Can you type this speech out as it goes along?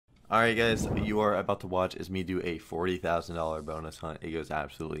Alright guys, you are about to watch as me do a $40,000 bonus hunt. It goes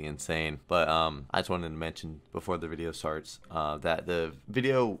absolutely insane. But I just wanted to mention before the video starts that the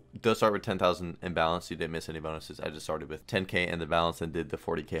video does start with 10,000 in balance. You didn't miss any bonuses. I just started with 10k in the balance and did the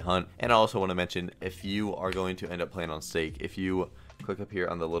 40k hunt. And I also want to mention, if you are going to end up playing on stake, if you click up here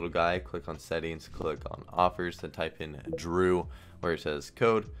on the little guy, click on settings, click on offers, then type in Drew where it says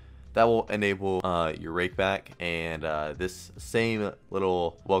code. That will enable your rake back, and this same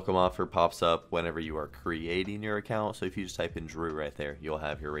little welcome offer pops up whenever you are creating your account. So if you just type in Drew right there, you'll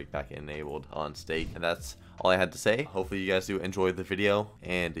have your rake back enabled on stake. And that's all I had to say. Hopefully you guys do enjoy the video,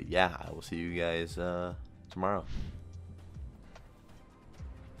 and yeah, I will see you guys tomorrow.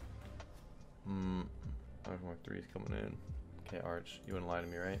 Mark 3 is coming in. Okay, Arch, you wouldn't lie to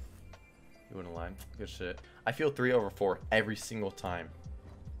me, right? You wouldn't lie. Good shit. I feel 3/4 every single time.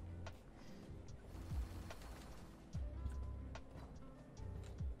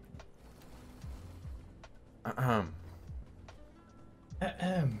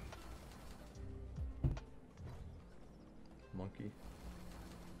 Monkey.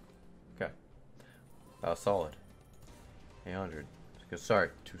 Okay. That was solid. 800. Good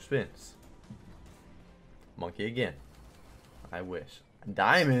start. 2 spins. Monkey again. I wish.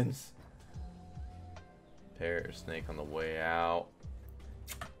 Diamonds. Pear snake on the way out.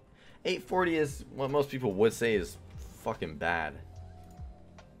 840 is what most people would say is fucking bad.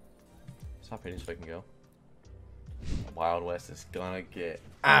 Stop hitting so I can go. Wild West is gonna get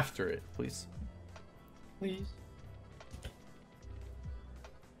after it, please. Please.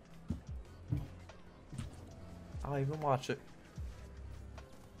 I'll even watch it.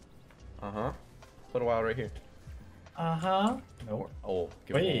 Put a wild right here. No. Oh,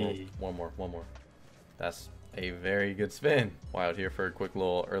 give it one more. That's a very good spin. Wild here for a quick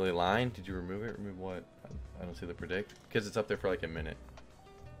little early line. Did you remove it? Remove what? I don't see the predict. Because it's up there for like a minute.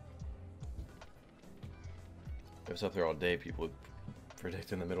 If it's up there all day, people would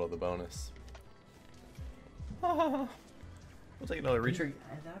predict in the middle of the bonus. We'll take another retreat.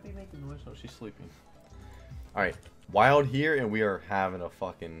 And that be making noise. Oh, she's sleeping. Alright, wild here, and we are having a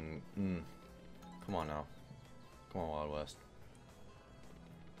fucking... Come on now. Come on, Wild West.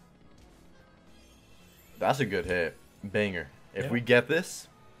 That's a good hit. Banger. If we get this...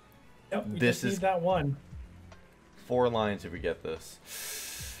 Yep, we this just is need that one. 4 lines if we get this.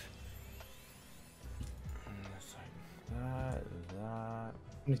 That.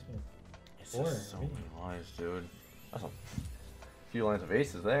 It's just so many lines, dude. That's a few lines of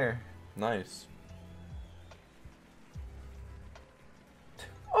aces there. Nice.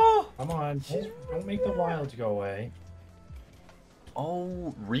 Oh! Come on, please don't make the wilds go away.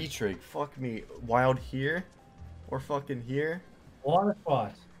 Oh, retrig. Fuck me. Wild here? Or fucking here? A lot of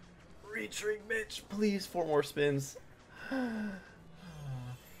spots. Retrig, bitch. Please, 4 more spins.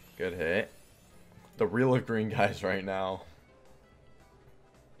 Good hit. The real green guys right now.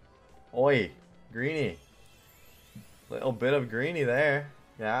 Oi, greenie. Little bit of greenie there.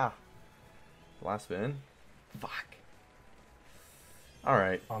 Yeah. Last spin. Fuck.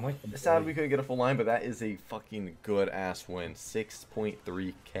 Alright. It's sad we couldn't get a full line, but that is a fucking good ass win.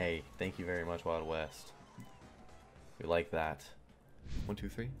 6.3k. Thank you very much, Wild West. We like that. 1, 2,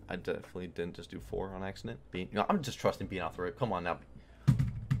 3. I definitely didn't just do 4 on accident. Bean. No, I'm just trusting Bean off the rip. Come on now.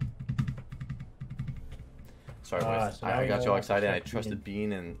 Sorry, boys. So I got you all excited. I trusted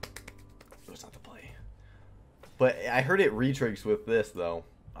Bean, and it was not the play. But I heard it retrigs with this though.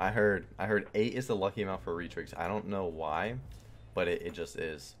 I heard 8 is the lucky amount for retrigs. I don't know why, but it just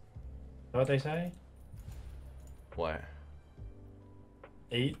is. Is that what they say? What?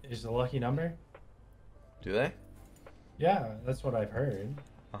 8 is the lucky number? Do they? Yeah, that's what I've heard.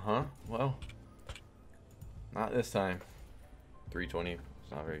 Well, not this time. 320.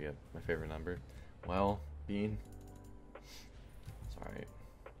 It's not very good. My favorite number. Well, Bean. Sorry.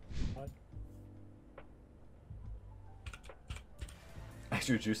 What?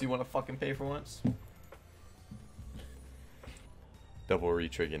 Extra juicy. Want to fucking pay for once? Double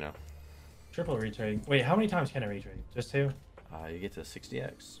retrig, you know. Triple retrig. Wait, how many times can I retrig? Just 2? You get to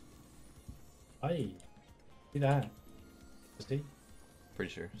 60x. Aye. See that. 60?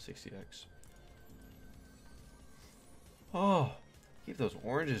 Pretty sure 60x. Oh, keep those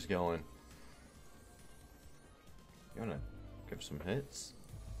oranges going. You wanna give some hits?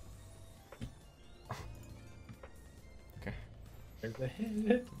 Okay. There's the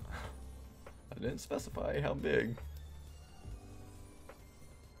hit. I didn't specify how big.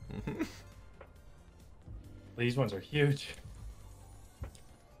 These ones are huge.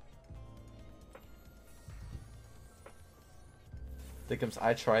 Thickums,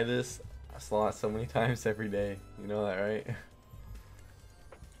 I try this slot so many times every day. You know that, right?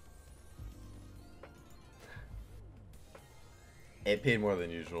 It paid more than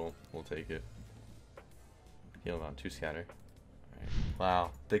usual. We'll take it. Healing on 2 scatter. Alright.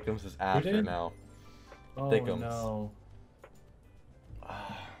 Wow. Thickums is after now. Oh Thickums. no.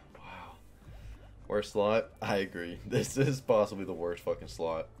 Ah, wow. Worst slot? I agree. This is possibly the worst fucking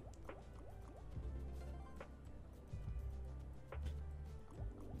slot.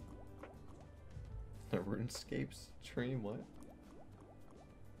 The RuneScape stream? What?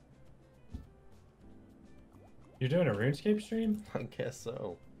 You're doing a RuneScape stream? I guess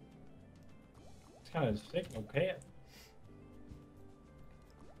so. It's kind of sick. Okay.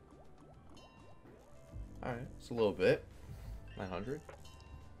 Alright, it's a little bit. 900.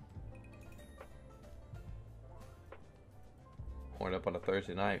 Horn up on a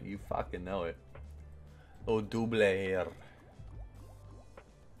Thursday night. You fucking know it. Oh, double here.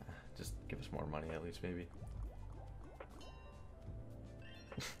 Just give us more money at least, maybe.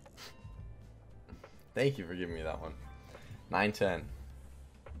 Thank you for giving me that one. 910.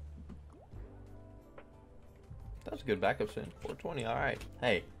 That was a good backup spin. 420, alright.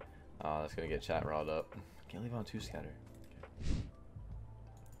 Hey. Oh, that's gonna get chat riled up. Can't leave on 2 scatter. Okay.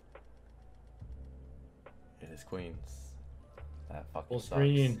 It is queens. That fucking Full sucks.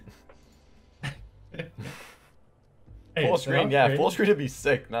 screen. Hey, Full so screen, that's yeah. great. Full screen would be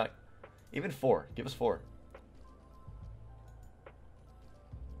sick. Not even 4. Give us 4.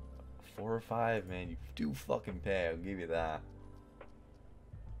 4 or 5, man. You do fucking pay. I'll give you that.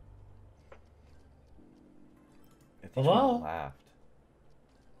 I think Hello? you laughed.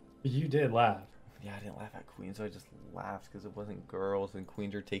 You did laugh. Yeah, I didn't laugh at queens. I just laughed because it wasn't girls and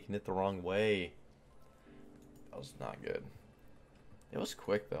queens are taking it the wrong way. That was not good. It was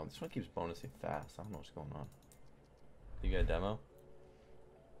quick though. This one keeps bonusing fast. I don't know what's going on. You got a demo?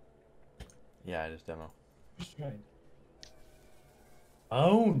 Yeah, it is demo. Just right.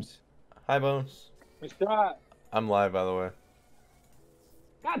 Bones. Hi, Bones. It's shot. I'm live, by the way.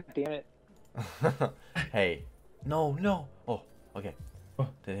 God damn it. Hey. No, no. Oh, okay. Oh.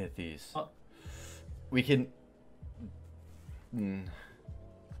 Didn't hit these. Oh. We can...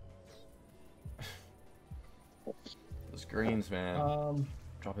 Those greens, man.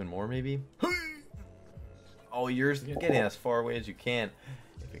 Drop in more, maybe? Oh, you're getting as far away as you can.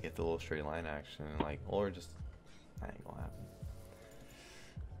 If we get the little straight line action, like, or just... That ain't gonna happen.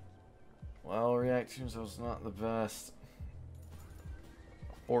 Well, reactions was not the best.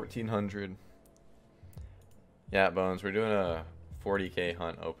 1400. Yeah, Bones, we're doing a 40k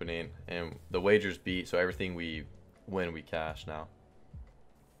hunt opening, and the wagers beat, so everything we win, we cash now.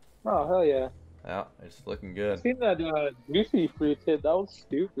 Oh, hell yeah. Yeah, it's looking I good. seen that Juicy Fruits hit. That was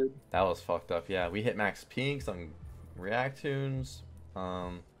stupid. That was fucked up. Yeah, we hit max pinks on React Tunes.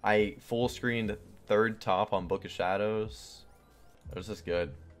 I full screened 3rd top on Book of Shadows. It was just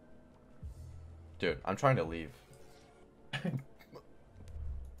good. Dude, I'm trying to leave.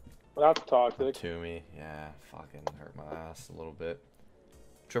 That's toxic. To me, yeah, fucking hurt my ass a little bit.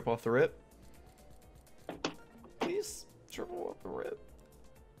 Triple off the rip. Please, triple off the rip.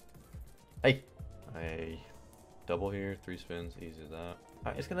 Hey, hey, double here, 3 spins, easy as that.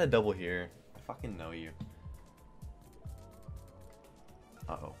 Alright, it's gonna double here. I fucking know you.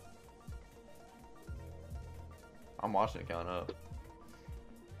 Uh-oh. I'm watching it count up.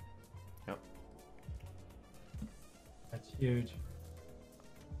 Yep. That's huge.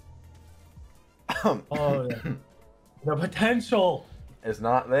 Oh, the potential. It's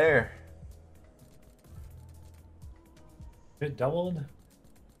not there. It doubled.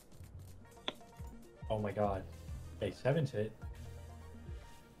 Oh my god. Hey, 7's hit.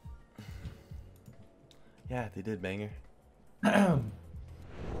 Yeah, they did banger.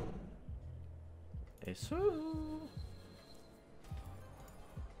 Eso.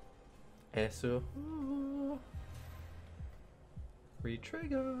 Eso.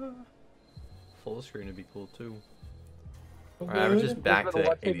 Retrigger. Full screen would be cool too. Alright, I was just back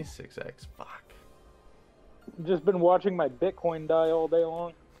to 86x. Fuck. Just been watching my Bitcoin die all day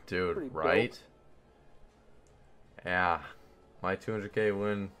long. Dude, Pretty right? dope. Yeah. My 200k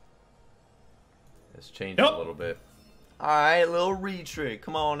win has changed Nope. a little bit. Alright, little retrig.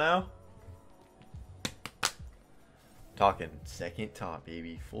 Come on now. Talking 2nd top,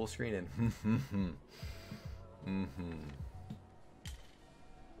 baby. Full screen and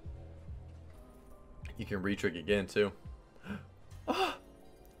You can retrig again too. Oh,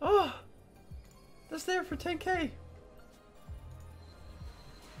 oh, that's there for 10k.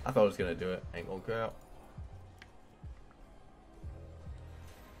 I thought I was gonna do it. Ain't gonna go out.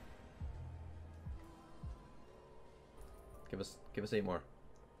 Give us 8 more.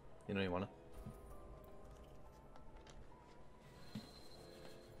 You know you wanna.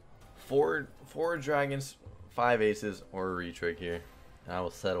 4 dragons, 5 aces or a retrig here. And I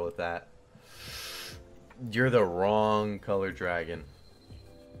will settle with that. You're the wrong color dragon.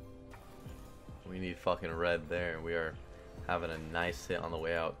 We need fucking red there. We are having a nice hit on the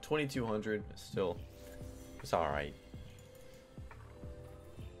way out. 2200. Still, it's alright.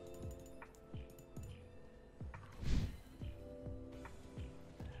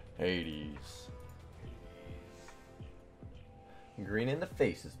 Hades. Green in the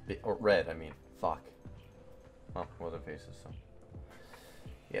faces. Or red, I mean. Fuck. Oh, wasn't faces, so.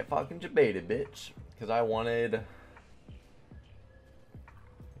 Yeah, fucking debated, bitch. Because I wanted.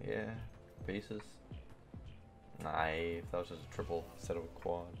 Yeah, faces. Nice. That was just a triple instead of a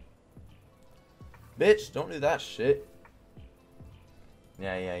quad. Bitch, don't do that shit.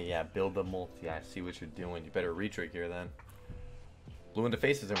 Yeah. Build the multi. I see what you're doing. You better retrig here then. Blue into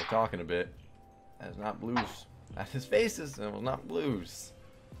faces and we're talking a bit. That is not blues. That is faces and it was not blues.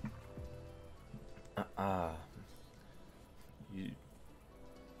 You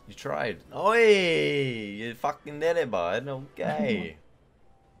tried. Oi! You fucking did it, bud. Okay.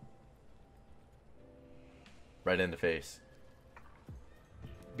 Right in the face.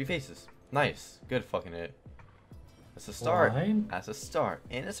 Be faces. Nice. Good fucking hit. That's a start. Line. That's a start.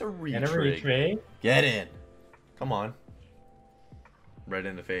 And it's a retrig. And a retrig. Get in. Come on. Right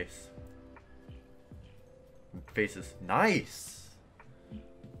in the face. Faces. Nice.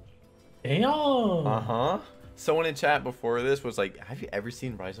 Damn. Uh-huh. Someone in chat before this was like, have you ever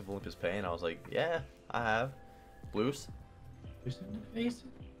seen Rise of Olympus Pay? And I was like, yeah, I have. Blues? Who's in the face?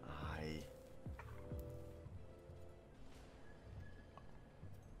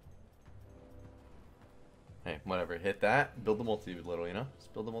 Hey, whatever. Hit that. Build the multi a little, you know?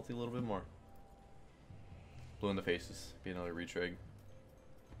 Just build the multi a little bit more. Blue in the faces. Be another retrig.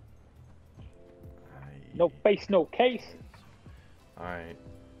 No face, no case. Alright.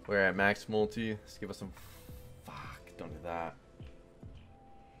 We're at max multi. Let's give us some. Fuck. Don't do that.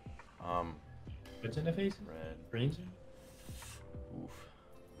 What's in the face? Red. Greens? Oof.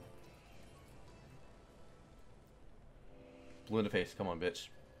 Blue in the face. Come on, bitch.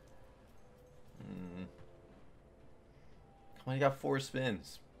 Come on, you got 4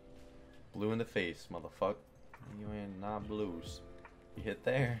 spins. Blue in the face, motherfucker. You ain't not blues. You hit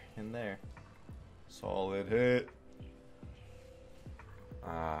there and there. Solid hit.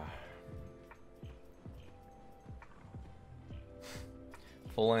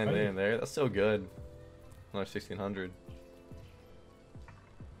 Full land in there. That's still good. Another 1600.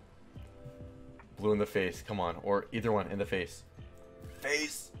 Blue in the face. Come on. Or either one in the face.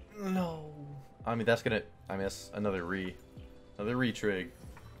 Face. No. I mean, that's gonna. I mean, that's another retrig.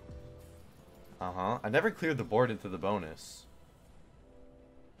 I never cleared the board into the bonus.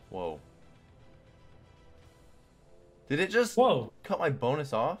 Whoa. Did it just cut my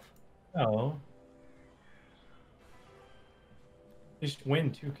bonus off? No. Just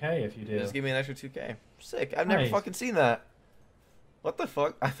win 2K if you do. Just give me an extra 2K. Sick. I've never fucking seen that. What the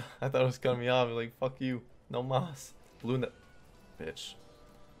fuck? I thought it was cutting me off. Like, fuck you. No mas. Blue in the. Bitch.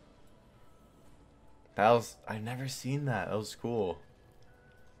 That was. I've never seen that. That was cool.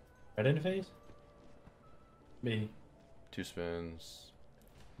 Red in the face? Me. 2 spins.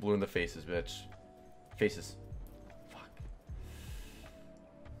 Blue in the faces, bitch. Faces. Fuck.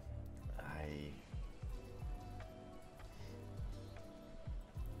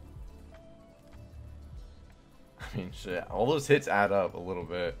 I mean, shit. All those hits add up a little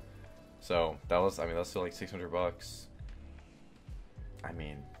bit. So, that was, I mean, that's still like 600 bucks. I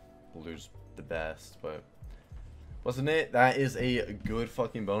mean, Blue's the best, but wasn't it? That is a good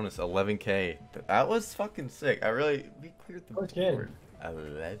fucking bonus. 11K. That was fucking sick. We cleared the board.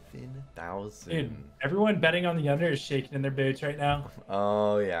 11,000. Dude, everyone betting on the under is shaking in their boots right now.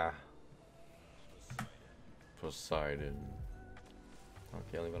 Oh, yeah. Poseidon. I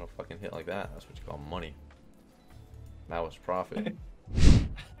can't leave on a fucking hit like that. That's what you call money. That was profit.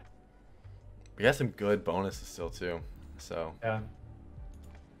 We got some good bonuses still, too. So. Yeah.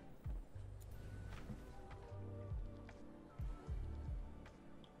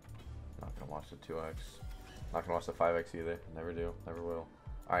 Not gonna watch the 2x. Not gonna watch the 5x either. Never do. Never will.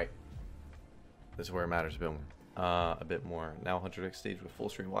 Alright. This is where it matters a bit more. Now 100x stage with full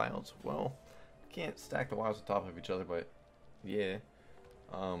stream wilds. Well, can't stack the wilds on top of each other, but yeah.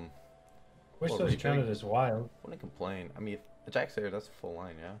 Wish those counted as wild. Wouldn't complain. I mean, if the jack's there, that's a full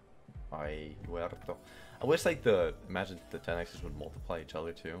line, yeah. I wish like imagine the 10x's would multiply each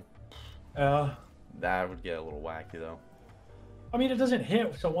other too. That would get a little wacky though. I mean, it doesn't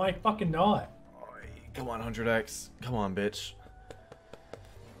hit, so why fucking not? Come on, 100x. Come on, bitch.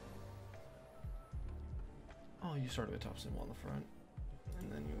 Oh, you started with top symbol on the front.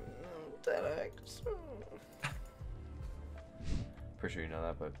 And then you... 10x. Pretty sure you know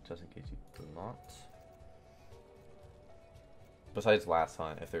that, but just in case you do not. Besides last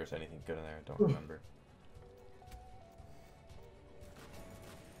hunt, if there's anything good in there, I don't remember.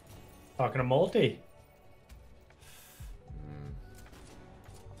 Talking to multi.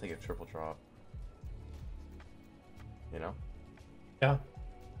 I'll take a triple drop. You know? Yeah.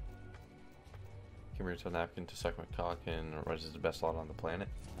 Give me a napkin to suck my cock and Reg is the best lot on the planet.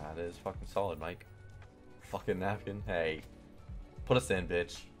 That is fucking solid, Mike. Fucking napkin. Hey. Put us in,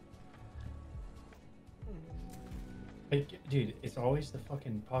 bitch. Like, dude, it's always the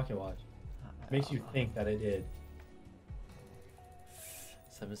fucking pocket watch. Makes you think that it did.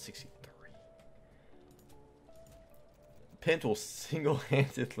 763. Pint will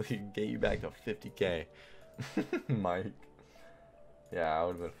single-handedly get you back to 50k. Mike. Yeah, I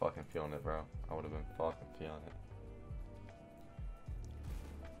would have been fucking feeling it, bro. I would have been fucking feeling it.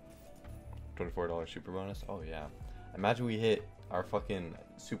 $24 super bonus? Oh, yeah. Imagine we hit our fucking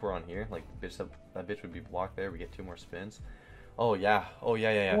super on here. Like, bitch, that bitch would be blocked there. We get 2 more spins. Oh, yeah. Oh,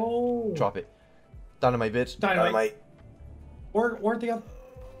 yeah, yeah, yeah. Oh. Drop it. Dynamite, bitch. Dynamite. Or the other.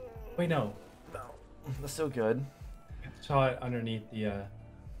 Wait, no. No. That's so good. I saw it underneath the,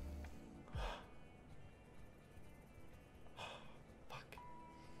 Fuck.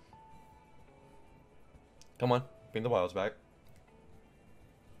 Come on. Bring the wilds back.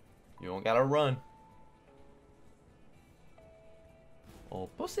 You don't gotta run. Oh,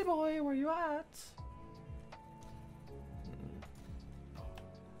 pussy boy, where you at?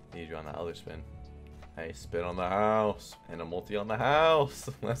 Need you on that other spin. Hey, spin on the house. And a multi on the house.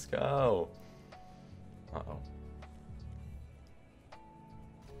 Let's go. Uh-oh.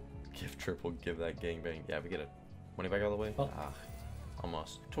 Give triple, give that gangbang. Yeah, we get a 20 back all the way. Oh. Ah,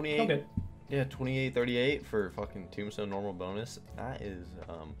 almost. 28. Okay. Yeah, 28-38 for fucking Tombstone normal bonus. That is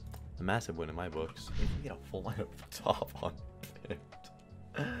a massive win in my books. We can get a full line up top on it.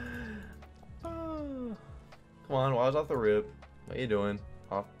 Come on, why was off the rip? What you doing?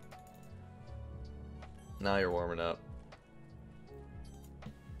 Off. Now you're warming up.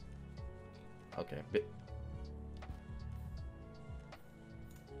 Okay, bit.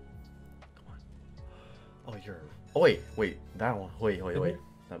 Come on. Oh, you're. Oh wait, that one. Wait.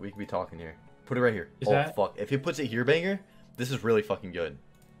 That we could be talking here. Put it right here. Is oh that... fuck! If he puts it here, banger, this is really fucking good.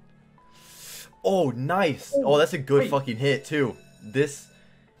 Oh, nice. Oh, that's a good fucking hit too. This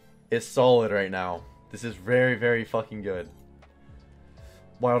is solid right now. This is very, very fucking good.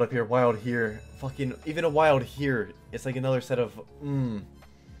 Wild up here, wild here. Fucking, even a wild here. It's like another set of,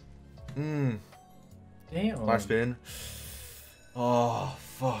 Damn. Last spin. Oh,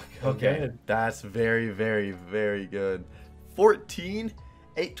 fuck. Okay. Good. That's very, very, very good. 14,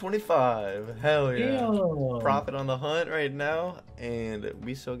 825. Hell yeah. Damn. Profit on the hunt right now. And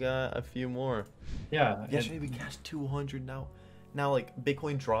we still got a few more. Yeah. Yesterday we cashed 200 now. Now, like,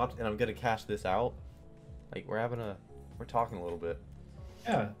 Bitcoin dropped and I'm going to cash this out. Like, we're talking a little bit.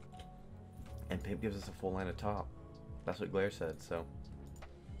 Yeah. And Pip gives us a full line of top. That's what Glare said, so.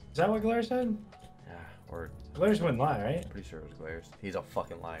 Is that what Glare said? Yeah, or. Glare's wouldn't lie, right? Pretty sure it was Glare's. He's a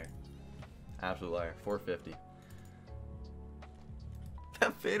fucking liar. Absolute liar. 450.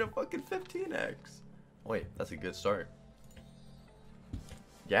 That paid a fucking 15x. Wait, that's a good start.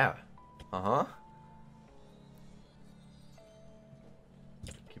 Yeah. Uh-huh.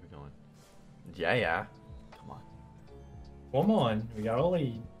 Keep it going. Yeah. Come on. Come on. We got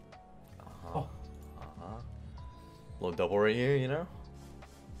only... Uh-huh. Oh. Uh-huh. Little double right here, you know?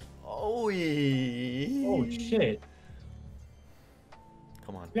 Oh, Oh, shit.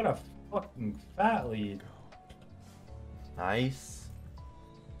 Come on. We got a fucking fat lead. Nice.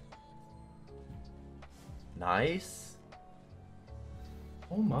 Nice.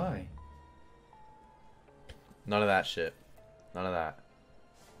 Oh, my. None of that shit. None of that.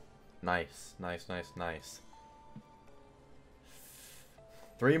 Nice.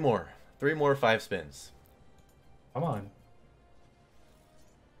 3 more. 3 more 5 spins. Come on.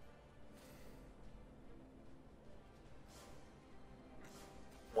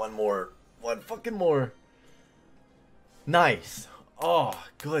 One more. One fucking more. Nice. Oh,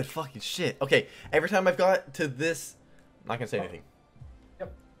 good fucking shit. Okay, every time I've got to this... I'm not gonna say anything.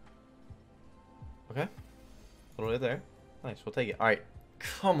 Yep. Okay. A little bit there. Nice, we'll take it. Alright.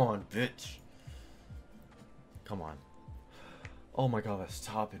 Come on, bitch. Come on. Oh my god, that's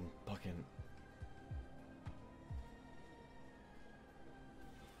top and fucking...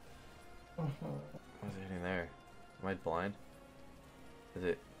 What is it hitting there? Am I blind? Is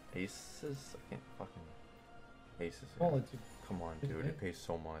it aces? I can't fucking... Aces. Well, it's... Come on, dude. It pays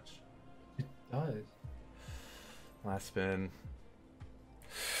so much. It does. Last spin.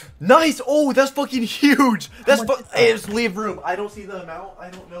 Nice! Oh, that's fucking huge! That's much is that? Hey, just leave room. I don't see the amount. I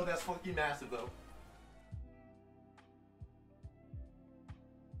don't know. That's fucking massive, though.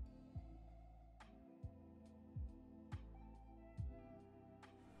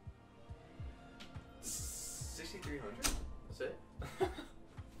 $6,300? That's it?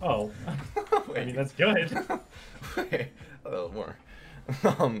 Oh, I Wait. mean that's good. Wait, a little more.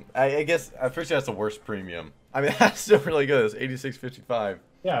 I guess I'm pretty sure that's the worst premium. I mean, that's still really good. It's 86.55.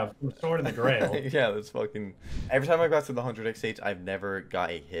 Yeah, from Sword in the Grail. Yeah, that's fucking. Every time I got to the 100 XH, I've never got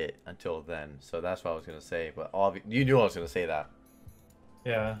a hit until then. So that's what I was gonna say. But you knew I was gonna say that,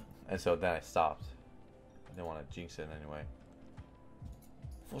 Yeah. and so then I stopped. I didn't want to jinx it anyway.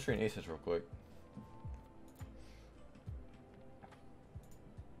 Full screen aces real quick.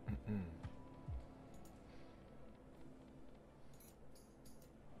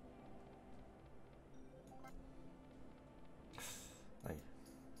 Like,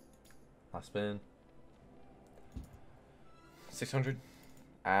 last spin. 600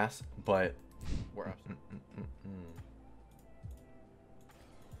 ass, but we're up.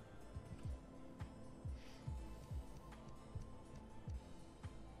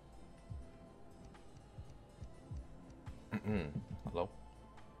 Hello.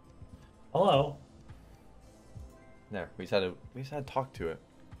 Hello. There, we just had to talk to it.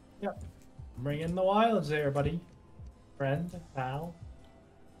 Yep. Bring in the wilds there, buddy. Friend, pal.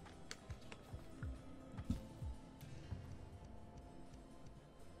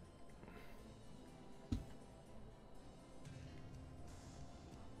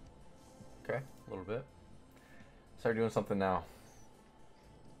 Okay, a little bit. Start doing something now.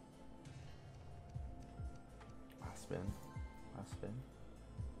 Last spin. Last spin.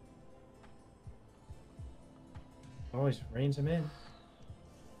 Always reins him in.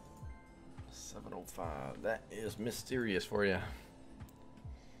 705. That is mysterious for you.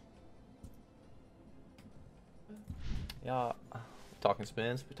 Yeah. Talking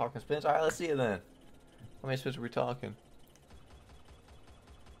spins. We're talking spins. All right, let's see it then. How many spins are we talking?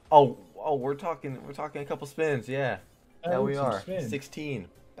 Oh, we're talking a couple spins. Yeah. Yeah, we some are. spins. 16.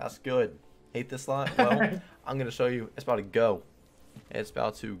 That's good. Hate this slot? Well, I'm gonna show you. It's about to go. It's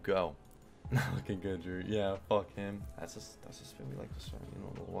about to go. Looking good, Drew. Yeah, fuck him. That's a spin we like to start. You know,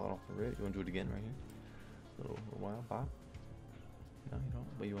 a little while off the rip. You want to do it again right here? Little while, Bob. No, you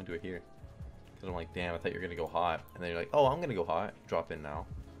don't. But you want to do it here? Because I'm like, damn, I thought you were gonna go hot, and then you're like, oh, I'm gonna go hot. Drop in now.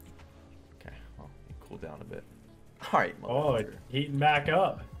 Okay. Well, you cool down a bit. All right, Oh, motherfucker. it's heating back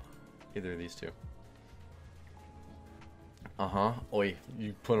up. Either of these two. Uh-huh. Oi,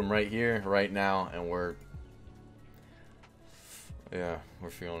 you put them right here, right now, and we're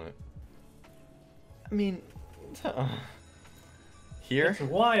feeling it. I mean, here, It's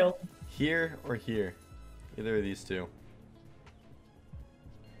wild. here, or here. Either of these two.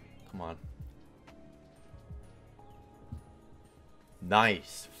 Come on.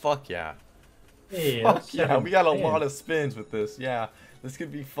 Nice. Fuck yeah. Hey, Fuck that's yeah. seven We got a spins. lot of spins with this. Yeah. This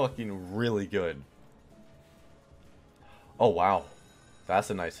could be fucking really good. Oh, wow. That's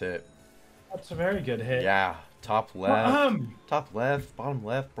a nice hit. That's a very good hit. Yeah. Top left. Ahem. Top left. Bottom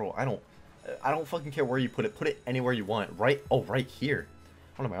left. Bro, I don't fucking care where you put it. Put it anywhere you want. Right. Oh, right here.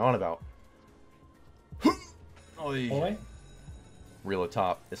 What am I on about? Oy. Boy. Reel at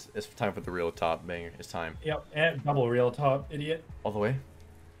top. It's time for the reel at top banger. It's time. Yep, and double reel top, idiot. All the way.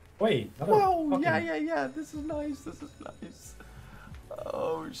 Wait. another Whoa. fucking- Yeah. This is nice. This is nice.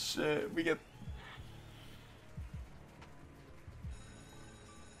 Oh, shit. We get...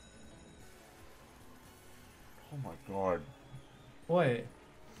 Oh, my God. What?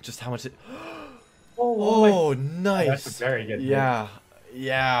 Just how much it... Oh, wait. Oh, nice. That's a very good hit. Yeah.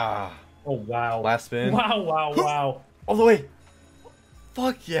 Yeah. Oh, wow. Last spin. Wow. All the way.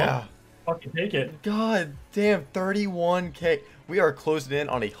 Fuck yeah. Fucking take it. God damn, 31K. We are closing in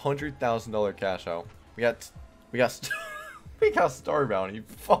on $100,000 cash out. We got we got Star Bounty.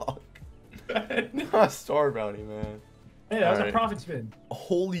 Fuck. Not Star Bounty, man. Hey, that was Alright. a profit spin.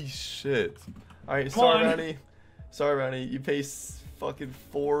 Holy shit. All right, Come Star on. Bounty. Star Bounty, you pay fucking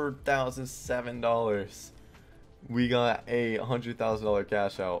 $4,007. We got a $100,000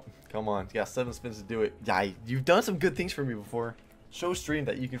 cash out. Come on, you got 7 spins to do it. Yeah, you've done some good things for me before. Show stream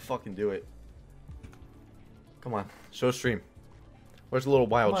that you can fucking do it. Come on, show stream. Where's the little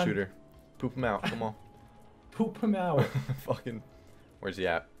wild Come on. shooter? Poop him out. Come on. Poop him out. Fucking. Where's he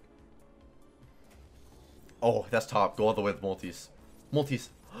at? Oh, that's top. Go all the way with multis. Multis.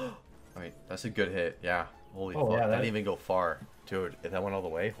 Alright, that's a good hit. Yeah. Holy Oh, fuck. yeah, That that- didn't even go far. Dude, if that went all the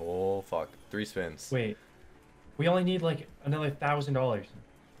way, oh fuck. 3 spins. Wait. We only need like another $1,000.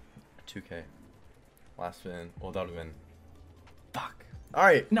 2K. Last spin. Well, that would have been. Fuck. All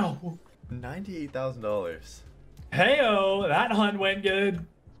right, No. $98,000. Heyo, that hunt went good.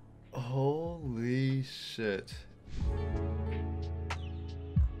 Holy shit.